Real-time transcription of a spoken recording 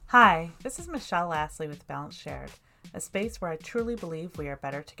Hi, this is Michelle Lastly with Balance Shared, a space where I truly believe we are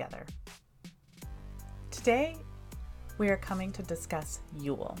better together. Today, we are coming to discuss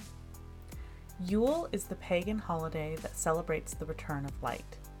Yule. Yule is the pagan holiday that celebrates the return of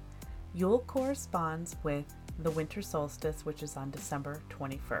light. Yule corresponds with the winter solstice, which is on December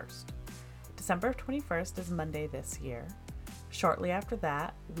 21st. December 21st is Monday this year. Shortly after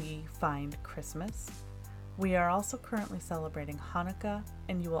that, we find Christmas. We are also currently celebrating Hanukkah,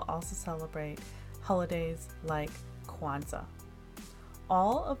 and you will also celebrate holidays like Kwanzaa.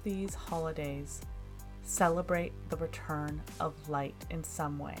 All of these holidays celebrate the return of light in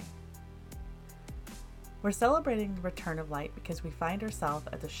some way. We're celebrating the return of light because we find ourselves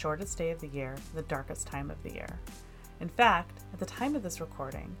at the shortest day of the year, the darkest time of the year. In fact, at the time of this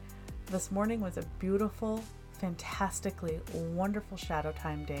recording, this morning was a beautiful, fantastically wonderful shadow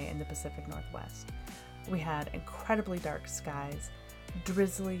time day in the Pacific Northwest. We had incredibly dark skies,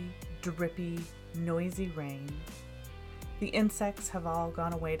 drizzly, drippy, noisy rain. The insects have all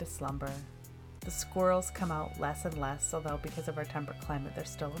gone away to slumber. The squirrels come out less and less, although because of our temperate climate they're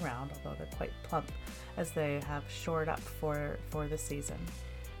still around, although they're quite plump as they have shored up for the season.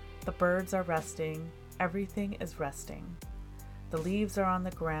 The birds are resting. Everything is resting. The leaves are on the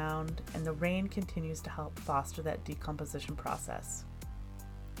ground, and the rain continues to help foster that decomposition process.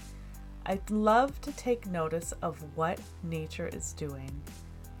 I'd love to take notice of what nature is doing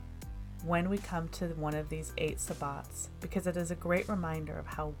when we come to one of these 8 sabbats, because it is a great reminder of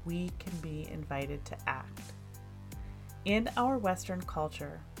how we can be invited to act. In our Western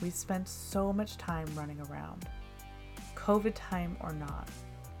culture, we spend so much time running around, COVID time or not.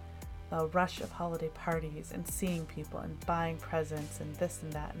 The rush of holiday parties and seeing people and buying presents and this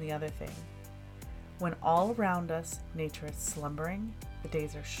and that and the other thing. When all around us, nature is slumbering, the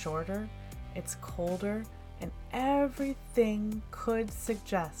days are shorter, it's colder, and everything could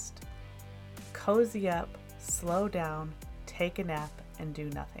suggest cozy up, slow down, take a nap, and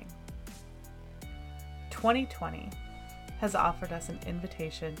do nothing. 2020 has offered us an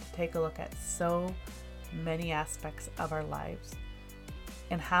invitation to take a look at so many aspects of our lives,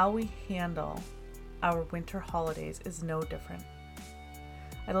 and how we handle our winter holidays is no different.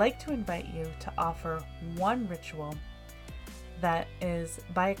 I'd like to invite you to offer one ritual that is,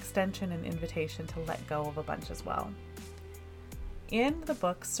 by extension, an invitation to let go of a bunch as well. In the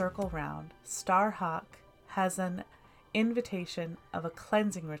book Circle Round, Starhawk has an invitation of a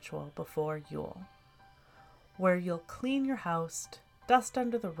cleansing ritual before Yule, where you'll clean your house, dust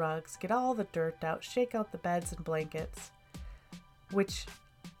under the rugs, get all the dirt out, shake out the beds and blankets, which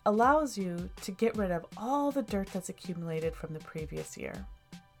allows you to get rid of all the dirt that's accumulated from the previous year.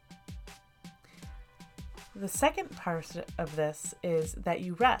 The second part of this is that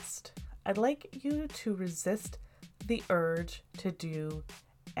you rest. I'd like you to resist the urge to do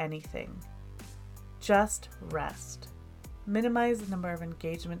anything. Just rest. Minimize the number of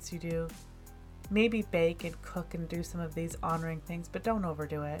engagements you do. Maybe bake and cook and do some of these honoring things, but don't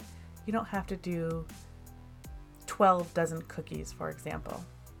overdo it. You don't have to do 12 dozen cookies, for example.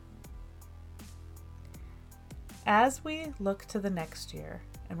 As we look to the next year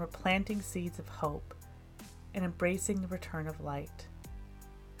and we're planting seeds of hope and embracing the return of light,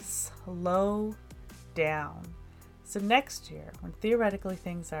 slow down. So next year, when theoretically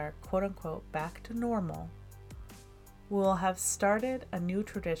things are quote unquote back to normal, we'll have started a new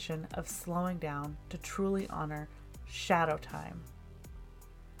tradition of slowing down to truly honor shadow time,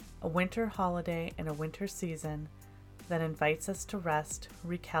 a winter holiday and a winter season that invites us to rest,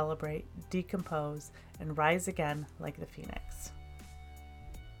 recalibrate, decompose, and rise again like the phoenix.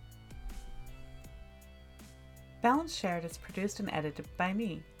 Balance Shared is produced and edited by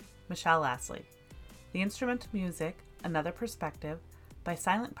me, Michelle Lastly. The instrumental music, Another Perspective, by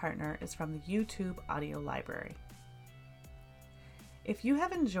Silent Partner is from the YouTube audio library. If you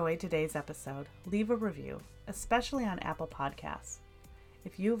have enjoyed today's episode, leave a review, especially on Apple Podcasts.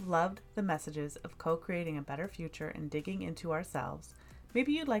 If you've loved the messages of co-creating a better future and digging into ourselves,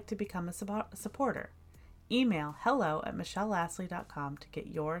 maybe you'd like to become a supporter. Email hello@michellelastly.com to get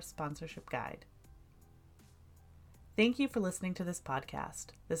your sponsorship guide. Thank you for listening to this podcast.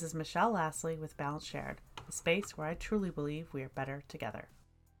 This is Michelle Lastly with Balance Shared, a space where I truly believe we are better together.